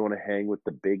if they want to hang with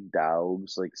the big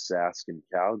dogs like Sask and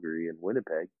Calgary and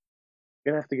Winnipeg,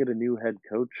 you're gonna have to get a new head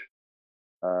coach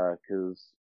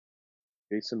because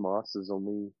Jason Moss is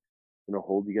only gonna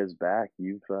hold you guys back.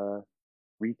 You've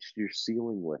reached your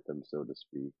ceiling with him, so to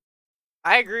speak.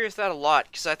 I agree with that a lot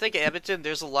because I think Edmonton,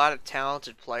 there's a lot of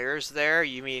talented players there.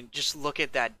 You mean just look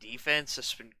at that defense;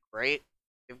 it's been great.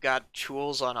 They've got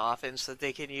tools on offense that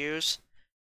they can use.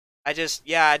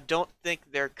 I don't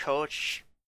think their coach,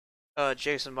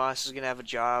 Jason Moss, is gonna have a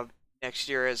job next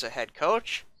year as a head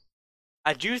coach.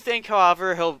 I do think,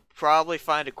 however, he'll probably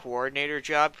find a coordinator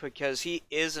job because he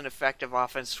is an effective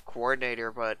offensive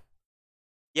coordinator, but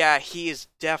Yeah, he is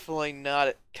definitely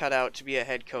not cut out to be a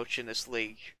head coach in this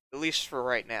league, at least for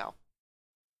right now.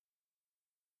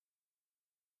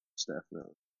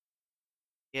 Definitely.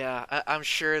 Yeah, I'm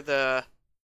sure the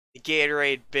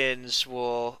Gatorade bins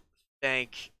will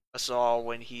thank us all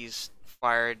when he's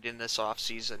fired in this off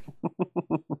season.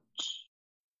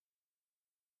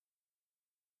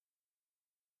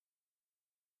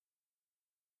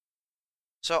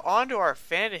 So on to our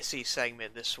fantasy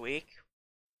segment this week.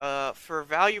 For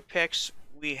value picks,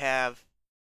 we have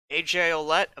AJ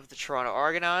Ouellette of the Toronto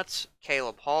Argonauts,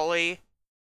 Caleb Hawley.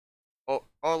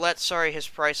 Ouellette, sorry, his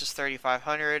price is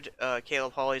 3,500.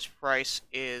 Caleb Hawley's price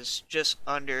is just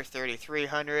under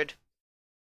 3,300.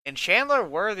 And Chandler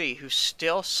Worthy, who's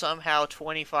still somehow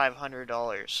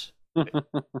 $2,500.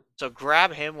 So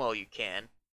grab him while you can.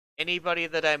 Anybody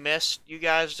that I missed, you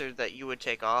guys, or that you would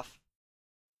take off?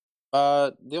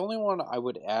 The only one I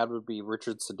would add would be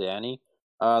Richard Sedani.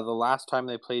 The last time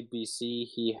they played BC,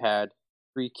 he had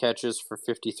 3 catches for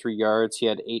 53 yards. He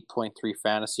had 8.3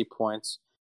 fantasy points,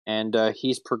 and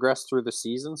he's progressed through the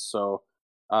season. So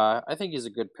I think he's a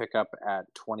good pickup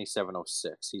at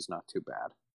 2706. He's not too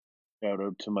bad. Shout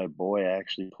out to my boy. I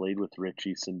actually played with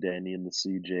Richie Sindani in the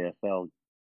CJFL.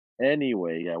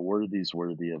 Anyway, yeah, Worthy's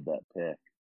worthy of that pick.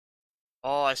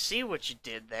 Oh, I see what you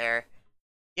did there.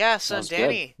 Yeah, so Sounds good.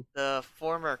 Danny, the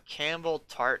former Campbell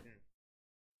Tartan,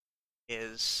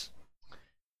 is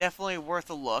definitely worth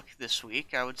a look this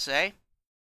week, I would say.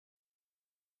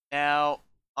 Now,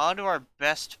 on to our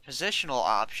best positional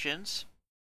options.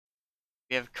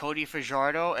 We have Cody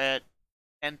Fajardo at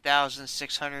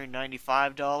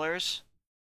 $10,695.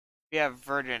 We have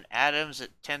Verdon Adams at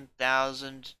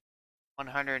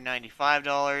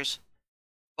 $10,195.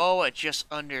 Bo at just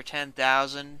under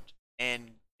 10,000,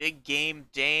 and Big Game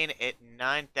Dane at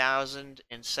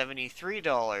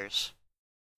 $9,073.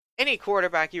 Any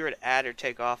quarterback you would add or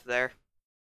take off there?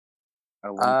 I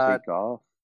wouldn't take off.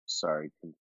 Sorry.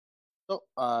 So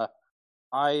I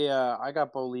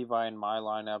got Bo Levi in my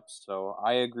lineup, so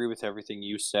I agree with everything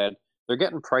you said. They're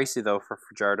getting pricey though for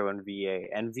Fajardo and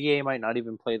VA might not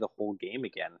even play the whole game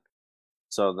again.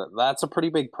 So that's a pretty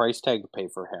big price tag to pay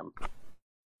for him,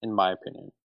 in my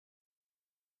opinion.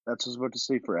 That's what I was about to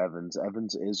say for Evans.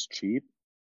 Evans is cheap,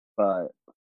 but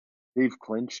they've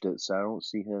clinched it, so I don't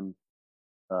see him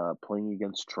playing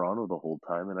against Toronto the whole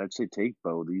time. And I'd say take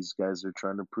Bo. These guys are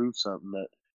trying to prove something that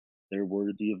they're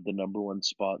worthy of the #1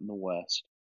 spot in the West.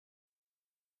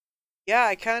 Yeah,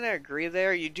 I kind of agree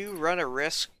there. You do run a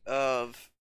risk of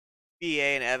BA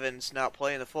and Evans not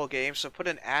playing the full game, so put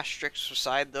an asterisk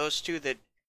beside those two that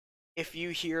if you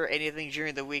hear anything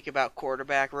during the week about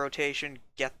quarterback rotation,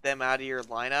 get them out of your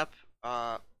lineup.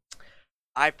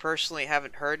 I personally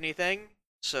haven't heard anything,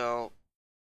 so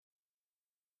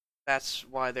that's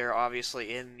why they're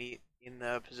obviously in the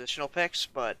positional picks.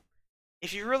 But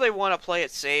if you really want to play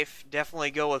it safe,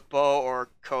 definitely go with Bo or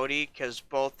Cody because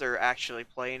both are actually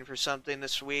playing for something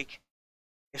this week.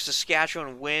 If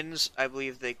Saskatchewan wins, I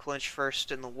believe they clinch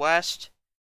first in the West.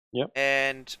 Yep.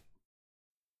 And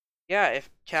yeah, if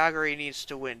Calgary needs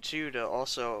to win too to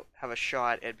also have a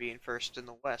shot at being first in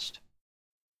the West.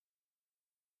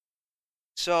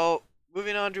 So,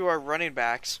 moving on to our running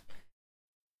backs.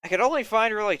 I could only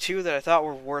find really two that I thought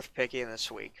were worth picking this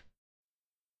week.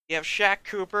 You have Shaq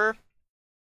Cooper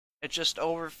at just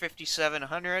over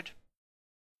 5,700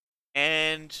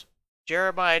 and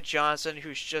Jeremiah Johnson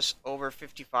who's just over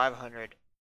 5,500.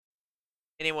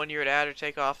 Anyone you would add or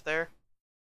take off there?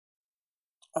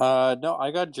 No,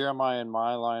 I got Jeremiah in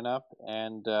my lineup,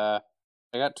 and I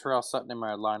got Terrell Sutton in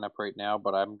my lineup right now,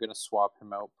 but I'm gonna swap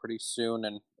him out pretty soon,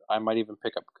 and I might even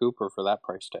pick up Cooper for that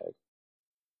price tag.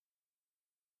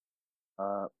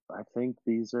 I think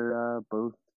these are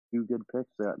both two good picks.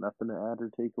 They got nothing to add or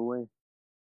take away.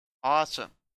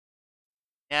 Awesome.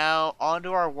 Now, on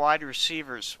to our wide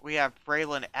receivers. We have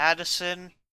Braylon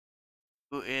Addison,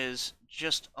 who is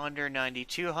just under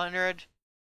 9,200.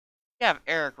 You have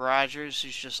Eric Rogers,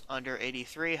 who's just under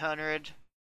 8,300.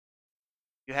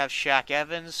 You have Shaq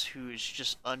Evans, who's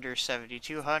just under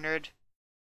 7,200.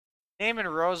 Naaman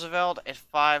Roosevelt at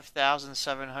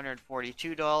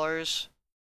 $5,742.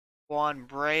 Juan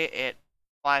Bray at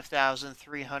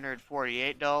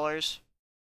 $5,348.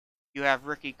 You have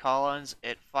Ricky Collins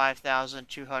at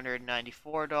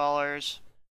 $5,294.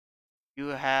 You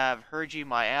have Hergy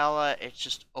Mayala at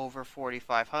just over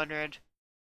 4,500.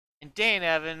 And Dane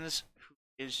Evans, who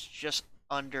is just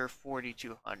under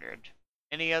 4,200.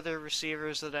 Any other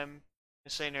receivers that I'm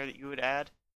missing or that you would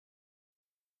add?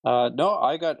 No,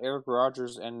 I got Eric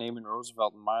Rogers and Naaman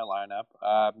Roosevelt in my lineup.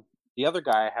 The other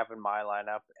guy I have in my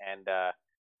lineup, and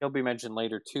he'll be mentioned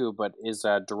later too, but is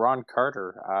Duron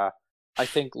Carter. I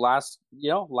think last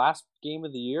game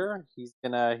of the year, he's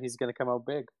gonna come out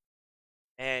big.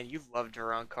 And you love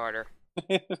Duron Carter.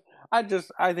 I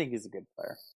think he's a good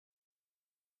player.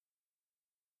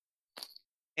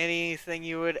 Anything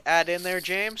you would add in there,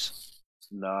 James?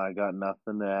 No, I got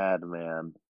nothing to add,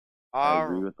 man. I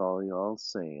agree with all y'all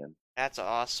saying. That's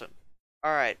awesome.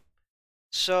 All right.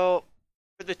 So,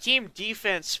 for the team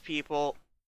defense people,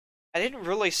 I didn't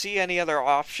really see any other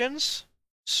options.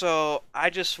 So, I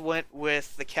just went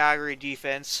with the Calgary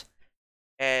defense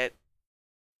at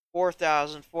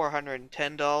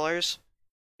 $4,410.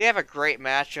 They have a great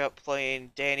matchup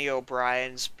playing Danny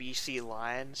O'Brien's BC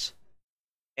Lions.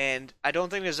 And I don't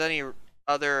think there's any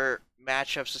other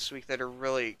matchups this week that are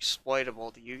really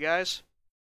exploitable. Do you guys?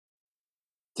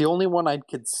 The only one I'd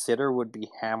consider would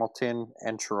be Hamilton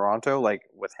and Toronto, like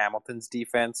with Hamilton's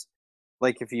defense.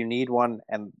 Like if you need one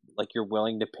and like you're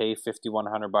willing to pay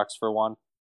 $5,100 for one,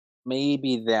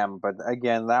 maybe them. But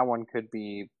again, that one could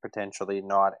be potentially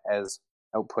not as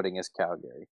outputting as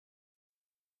Calgary.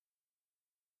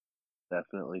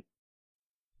 Definitely.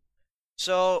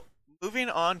 So, moving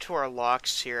on to our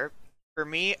locks here. For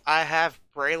me, I have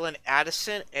Braylon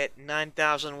Addison at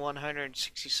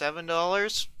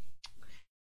 $9,167.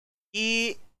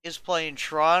 He is playing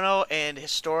Toronto, and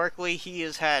historically, he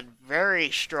has had very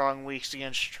strong weeks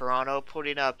against Toronto,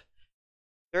 putting up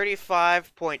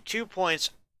 35.2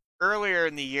 points earlier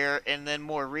in the year, and then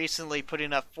more recently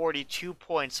putting up 42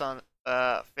 points on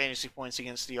fantasy points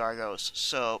against the Argos.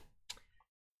 So,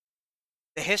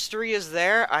 the history is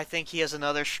there. I think he has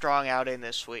another strong outing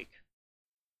this week.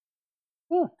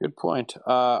 Yeah, good point.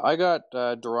 I got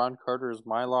Duron Carter as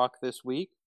my lock this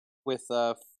week with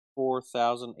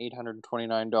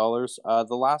 $4,829.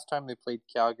 The last time they played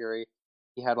Calgary,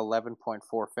 he had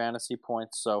 11.4 fantasy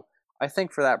points. So I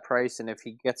think for that price, and if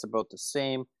he gets about the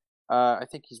same, I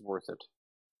think he's worth it.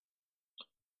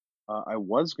 I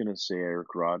was gonna say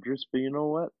Eric Rogers, but you know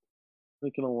what?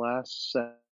 Making a last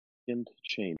second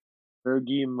change.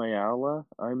 Sergei Mayala,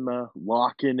 I'm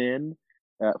locking in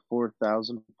at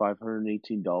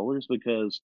 $4,518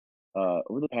 because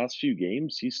over the past few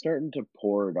games he's starting to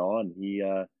pour it on. He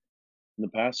in the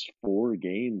past 4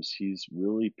 games he's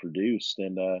really produced,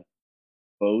 and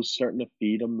Bo's starting to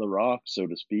feed him the rock, so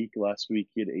to speak. Last week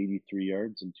he had 83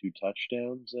 yards and 2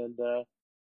 touchdowns, and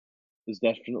is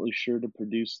definitely sure to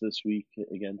produce this week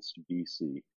against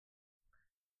BC.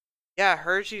 Yeah,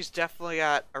 Hershey's definitely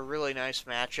got a really nice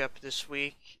matchup this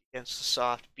week against the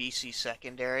soft BC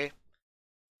secondary.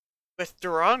 With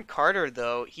Duron Carter,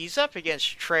 though, he's up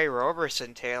against Trey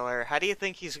Roberson, Taylor. How do you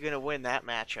think he's going to win that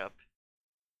matchup?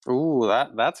 Ooh,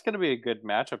 that's going to be a good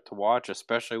matchup to watch,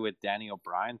 especially with Danny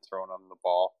O'Brien throwing on the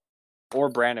ball, or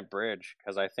Brandon Bridge,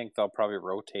 because I think they'll probably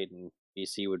rotate, and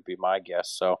BC would be my guess.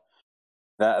 So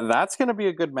that's going to be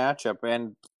a good matchup,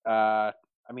 and I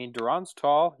mean, Duron's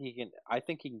tall. I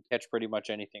think he can catch pretty much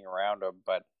anything around him,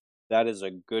 but that is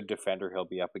a good defender he'll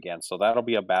be up against. So that'll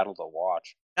be a battle to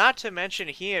watch. Not to mention,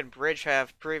 he and Bridge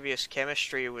have previous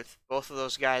chemistry with both of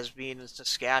those guys being in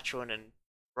Saskatchewan, and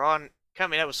Ron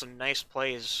coming up with some nice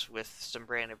plays with some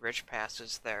Brandon Bridge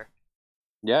passes there.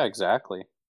 Yeah, exactly.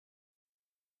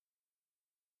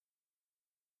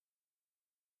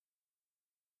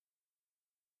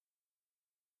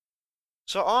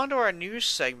 So on to our news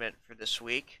segment for this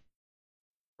week.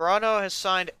 Toronto has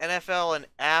signed NFL and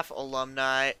AF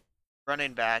alumni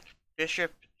running back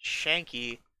Bishop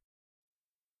Shanky.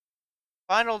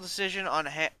 Final decision on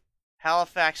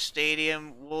Halifax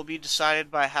Stadium will be decided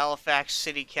by Halifax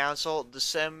City Council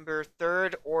December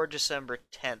 3rd or December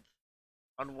 10th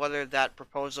on whether that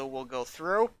proposal will go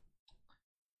through.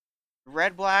 The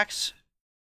Red Blacks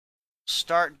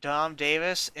start Dom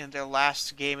Davis in their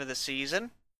last game of the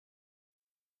season.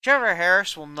 Trevor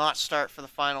Harris will not start for the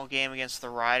final game against the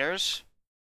Riders.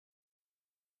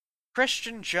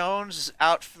 Christian Jones is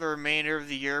out for the remainder of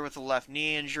the year with a left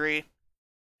knee injury.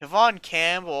 Devon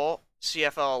Campbell,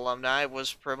 CFL alumni,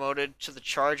 was promoted to the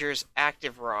Chargers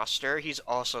active roster. He's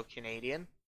also Canadian.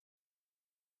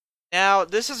 Now,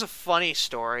 this is a funny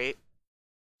story.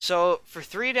 So, for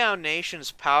 3 Down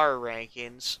Nation's Power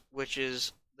Rankings, which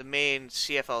is the main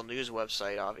CFL news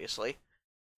website, obviously,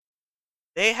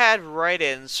 they had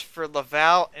write-ins for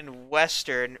Laval and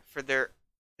Western for their...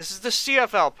 This is the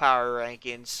CFL Power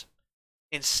Rankings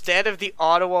instead of the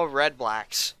Ottawa Red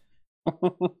Blacks.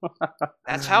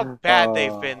 That's how bad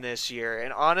they've been this year.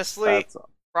 And honestly,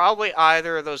 probably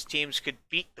either of those teams could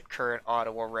beat the current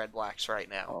Ottawa Red Blacks right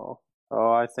now.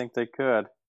 Oh, I think they could.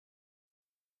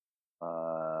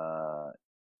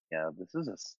 Yeah, this is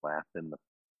a slap in the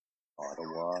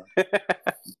Ottawa.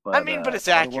 But but it's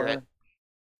accurate.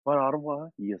 Ottawa,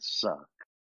 you suck.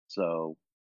 So,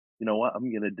 you know what?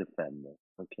 I'm gonna defend this.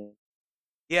 Okay.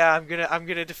 Yeah, I'm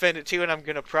gonna defend it too, and I'm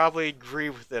gonna probably agree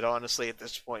with it honestly at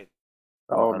this point.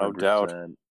 Oh, no doubt.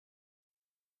 100%.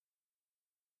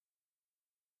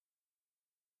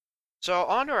 So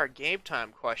on to our game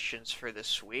time questions for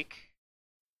this week.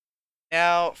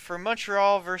 Now, for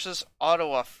Montreal versus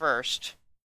Ottawa first,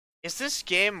 is this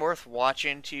game worth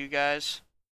watching to you guys?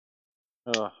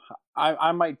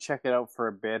 I might check it out for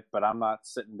a bit, but I'm not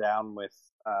sitting down with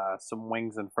some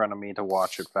wings in front of me to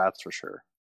watch it. That's for sure.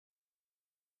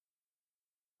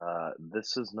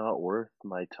 This is not worth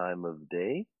my time of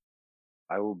day.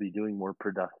 I will be doing more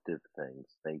productive things.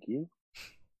 Thank you.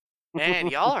 Man,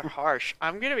 y'all are harsh.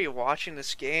 I'm gonna be watching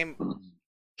this game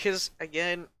because,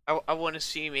 again, I want to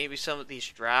see maybe some of these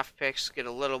draft picks get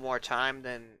a little more time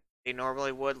than they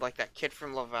normally would, like that kid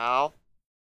from Laval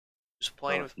who's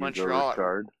playing with Hugo Montreal.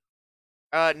 Richard.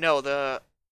 No, the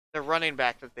running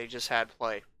back that they just had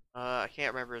play. I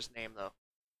can't remember his name though,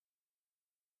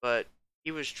 but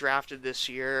he was drafted this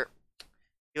year.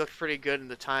 He looked pretty good in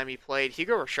the time he played.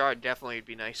 Hugo Richard definitely would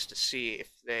be nice to see if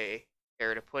they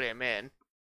care to put him in.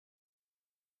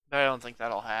 But I don't think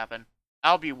that'll happen.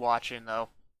 I'll be watching though.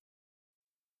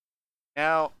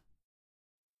 Now,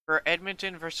 for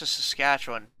Edmonton versus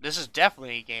Saskatchewan, this is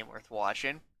definitely a game worth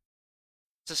watching.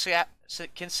 Can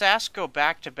Sask go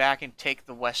back to back and take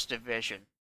the West Division?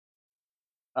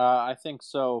 I think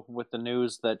so. With the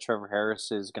news that Trevor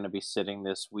Harris is going to be sitting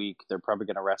this week, they're probably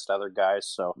going to rest other guys.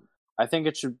 So I think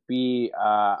it should be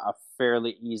a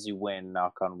fairly easy win,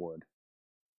 knock on wood.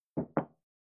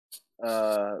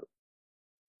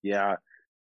 Yeah.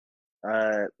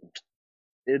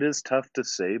 It is tough to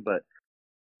say, but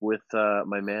with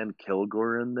my man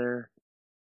Kilgore in there,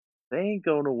 they ain't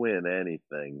going to win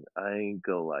anything. I ain't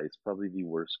gonna lie. He's probably the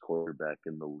worst quarterback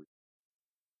in the league.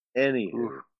 Anywho.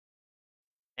 Oof.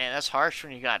 Man, that's harsh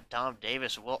when you got Dom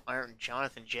Davis, Will Arndt, and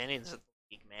Jonathan Jennings in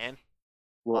the league, man.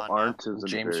 Well, Arndt isn't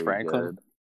James very Franklin. good.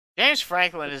 James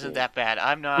Franklin isn't that bad.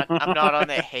 I'm not on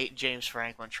the hate James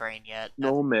Franklin train yet.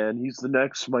 No, man, he's the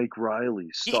next Mike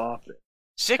Riley. Stop it.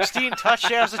 16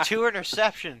 touchdowns and 2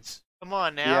 interceptions. Come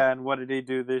on now. Yeah, and what did he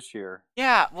do this year?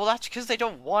 Yeah, well, that's because they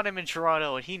don't want him in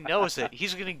Toronto, and he knows it.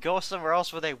 He's going to go somewhere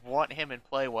else where they want him and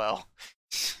play well.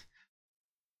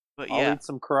 But yeah. I'll eat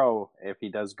some crow if he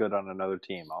does good on another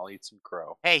team. I'll eat some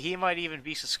crow. Hey, he might even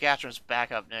be Saskatchewan's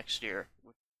backup next year.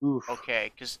 Oof.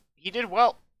 Okay, because he did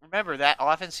well. Remember, that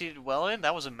offense he did well in,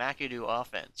 that was a McAdoo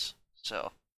offense.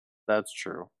 So that's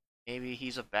true. Maybe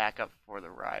he's a backup for the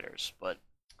Riders. But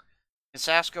can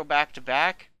Sask go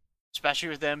back-to-back? Especially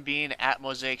with them being at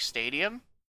Mosaic Stadium?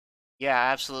 Yeah,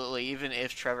 absolutely. Even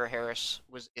if Trevor Harris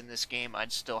was in this game,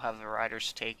 I'd still have the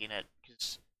Riders taking it.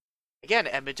 Because, again,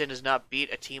 Edmonton has not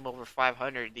beat a team over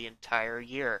 500 the entire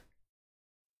year.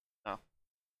 So.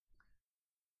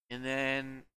 And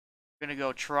then we're going to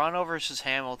go Toronto versus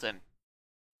Hamilton.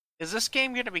 Is this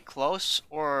game going to be close,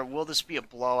 or will this be a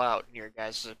blowout in your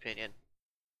guys' opinion?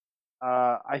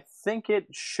 I think it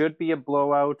should be a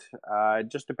blowout. It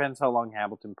just depends how long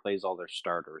Hamilton plays all their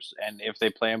starters, and if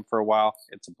they play them for a while,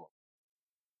 it's a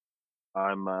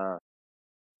blowout.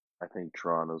 I think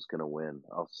Toronto's gonna win.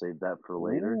 I'll save that for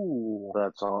later. Ooh.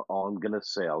 That's all I'm gonna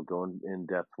say. I'll go in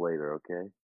depth later. Okay.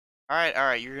 All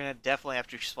right. You're gonna definitely have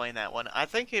to explain that one. I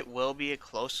think it will be a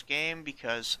close game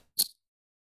because,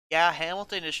 yeah,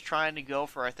 Hamilton is trying to go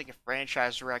for, I think, a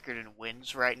franchise record in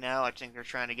wins right now. I think they're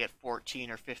trying to get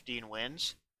 14 or 15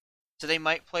 wins. So they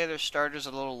might play their starters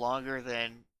a little longer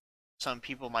than some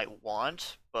people might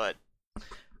want, but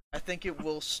I think it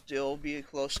will still be a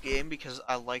close game because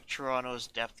I like Toronto's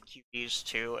depth QBs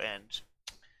too, and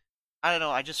I don't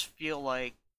know, I just feel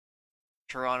like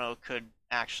Toronto could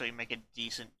actually make a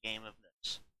decent game of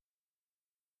this.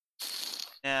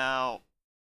 Now,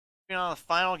 the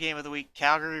final game of the week,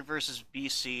 Calgary versus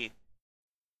BC.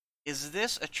 Is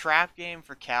this a trap game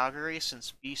for Calgary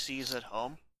since BC is at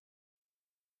home?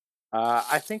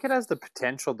 I think it has the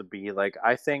potential to be.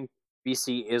 I think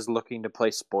BC is looking to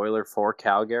play spoiler for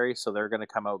Calgary, so they're going to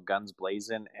come out guns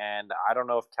blazing, and I don't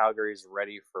know if Calgary is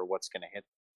ready for what's going to hit.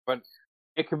 But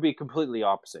it could be completely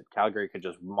opposite. Calgary could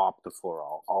just mop the floor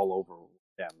all over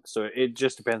them. So it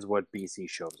just depends what BC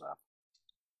shows up.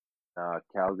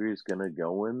 Calgary's gonna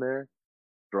go in there,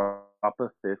 drop a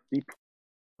 50,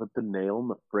 put the nail in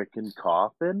the frickin'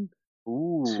 coffin.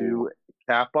 Ooh. To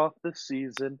cap off the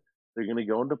season. They're gonna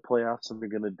go into playoffs and they're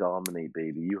gonna dominate,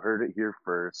 baby. You heard it here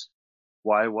first.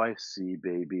 YYC,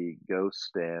 baby. Go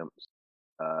Stamps.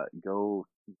 Go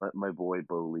my boy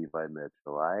Bo Levi Mitchell.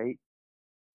 Right?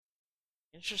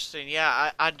 Interesting.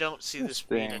 Yeah, I don't see this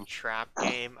being a Interesting. trap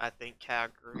game. I think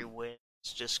Calgary wins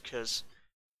just because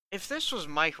if this was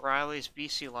Mike Riley's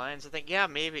BC Lions, I think, yeah,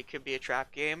 maybe it could be a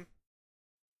trap game.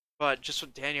 But just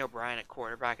with Daniel Bryan at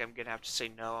quarterback, I'm going to have to say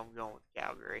no. I'm going with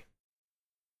Calgary.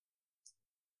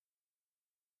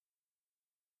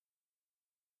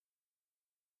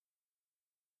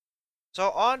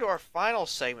 So, on to our final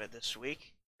segment this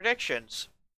week predictions.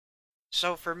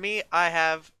 So, for me, I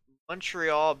have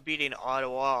Montreal beating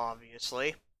Ottawa,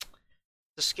 obviously.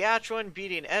 Saskatchewan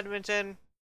beating Edmonton.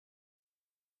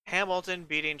 Hamilton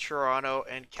beating Toronto.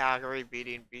 And Calgary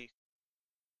beating BC.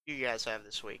 You guys have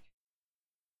this week?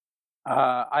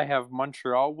 I have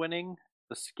Montreal winning,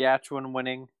 Saskatchewan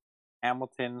winning,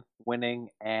 Hamilton winning,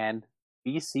 and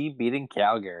BC beating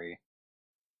Calgary.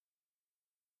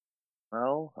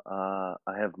 Well,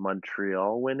 I have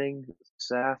Montreal winning,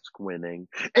 Sask winning,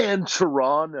 and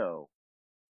Toronto.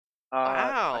 I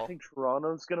Wow. think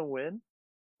Toronto's gonna win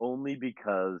only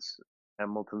because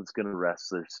Hamilton's gonna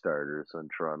rest their starters and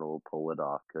Toronto will pull it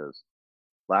off. Because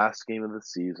last game of the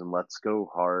season, let's go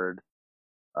hard.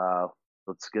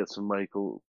 Let's get some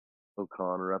Michael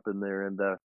O'Connor up in there and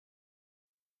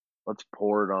let's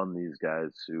pour it on these guys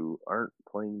who aren't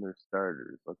playing their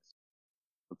starters.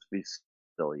 Let's be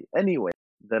silly. Anyway,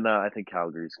 then I think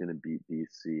Calgary's gonna beat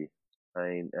BC. I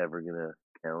ain't ever gonna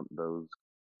count those.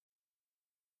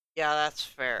 Yeah, that's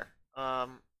fair.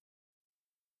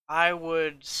 I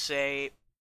would say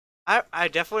I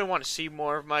definitely want to see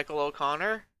more of Michael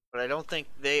O'Connor, but I don't think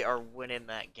they are winning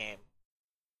that game.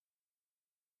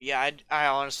 Yeah, I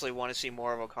honestly want to see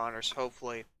more of O'Connor's.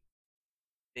 Hopefully,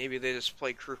 maybe they just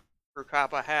play Crew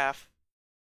Kappa half,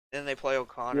 then they play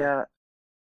O'Connor. Yeah,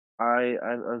 I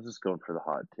was just going for the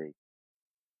hot take.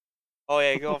 Oh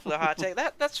yeah, you going for the hot take?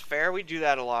 That's fair. We do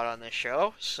that a lot on this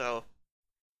show, so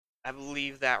I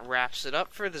believe that wraps it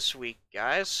up for this week,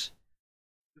 guys.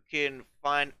 You can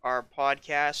find our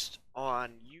podcast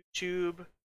on YouTube,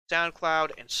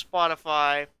 SoundCloud, and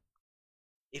Spotify.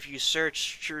 If you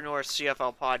search True North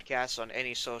CFL Podcast on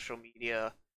any social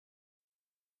media,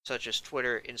 such as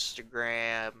Twitter,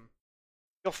 Instagram,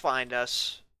 you'll find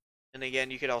us. And again,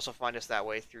 you could also find us that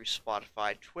way through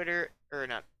Spotify, Twitter, or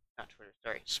not Twitter,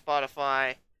 sorry,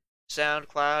 Spotify,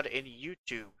 SoundCloud, and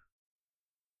YouTube.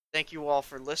 Thank you all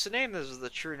for listening. This is the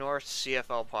True North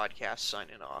CFL Podcast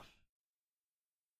signing off.